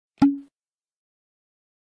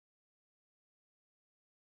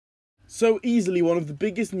So easily one of the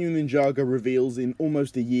biggest new Ninjago reveals in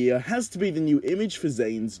almost a year has to be the new image for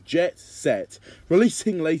Zane's Jet set,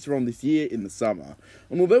 releasing later on this year in the summer.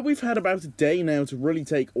 And although we've had about a day now to really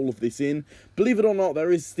take all of this in, believe it or not,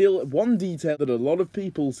 there is still one detail that a lot of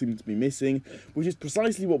people seem to be missing, which is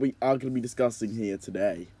precisely what we are going to be discussing here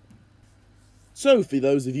today. So, for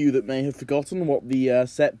those of you that may have forgotten what the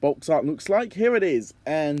set box art looks like, here it is.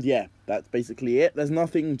 And yeah, that's basically it. There's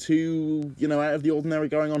nothing too, out of the ordinary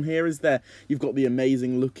going on here, is there? You've got the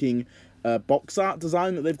amazing looking box art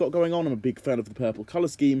design that they've got going on. I'm a big fan of the purple colour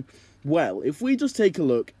scheme. Well, if we just take a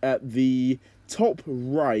look at the top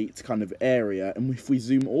right kind of area, and if we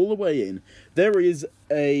zoom all the way in, there is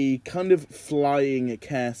a kind of flying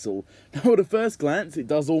castle. Now, at a first glance, it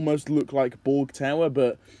does almost look like Borg Tower,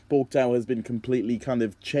 but Borg Tower has been completely kind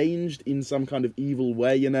of changed in some kind of evil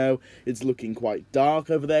way, It's looking quite dark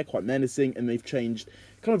over there, quite menacing, and they've changed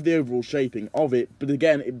kind of the overall shaping of it, but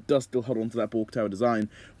again, it does still hold on to that Borg Tower design.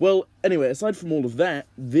 Well, anyway, aside from all of that,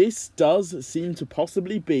 this does seem to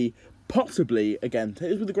possibly, again, take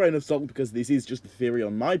this with a grain of salt because this is just a theory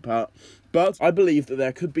on my part, but I believe that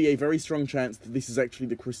there could be a very strong chance that this is actually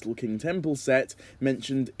the Crystal King Temple set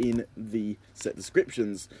mentioned in the set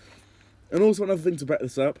descriptions. And also another thing to back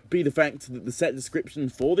this up, be the fact that the set description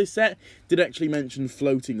for this set did actually mention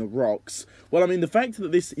floating rocks. Well, I mean, the fact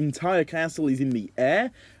that this entire castle is in the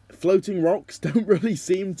air, floating rocks don't really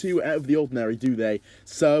seem too out of the ordinary, do they?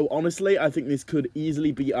 So, honestly, I think this could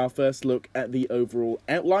easily be our first look at the overall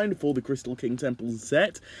outline for the Crystal King Temple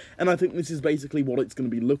set, and I think this is basically what it's going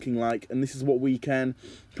to be looking like, and this is what we can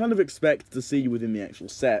kind of expect to see within the actual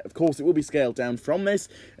set. Of course, it will be scaled down from this,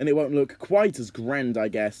 and it won't look quite as grand, I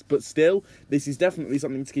guess, but still, this is definitely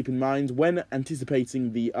something to keep in mind when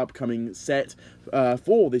anticipating the upcoming set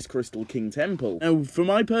for this Crystal King Temple. Now, for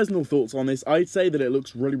my personal thoughts on this, I'd say that it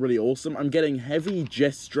looks really awesome. I'm getting heavy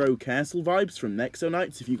Jestro Castle vibes from Nexo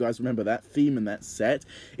Knights, if you guys remember that theme and that set.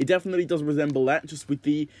 It definitely does resemble that, just with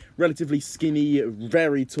the relatively skinny,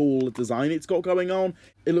 very tall design it's got going on.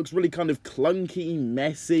 It looks really kind of clunky,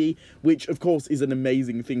 messy, which of course is an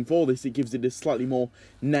amazing thing for this. It gives it a slightly more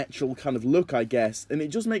natural kind of look, I guess, and it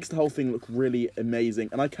just makes the whole thing look really amazing,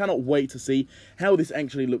 and I cannot wait to see how this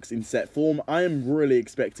actually looks in set form. I am really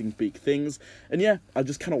expecting big things, and yeah, I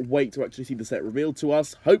just cannot wait to actually see the set revealed to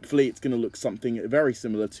us. Hopefully it's going to look something very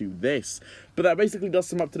similar to this. But that basically does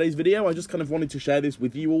sum up today's video. I just kind of wanted to share this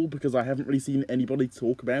with you all because I haven't really seen anybody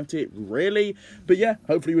talk about it, really. But yeah,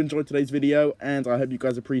 hopefully you enjoyed today's video, and I hope you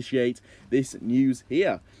guys appreciate this news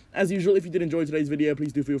here. As usual, if you did enjoy today's video,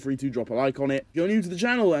 please do feel free to drop a like on it. If you're new to the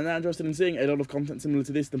channel and are interested in seeing a lot of content similar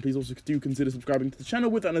to this, then please also do consider subscribing to the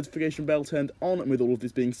channel with that notification bell turned on. And with all of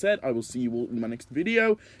this being said, I will see you all in my next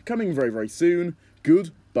video, coming very soon.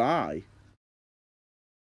 Goodbye.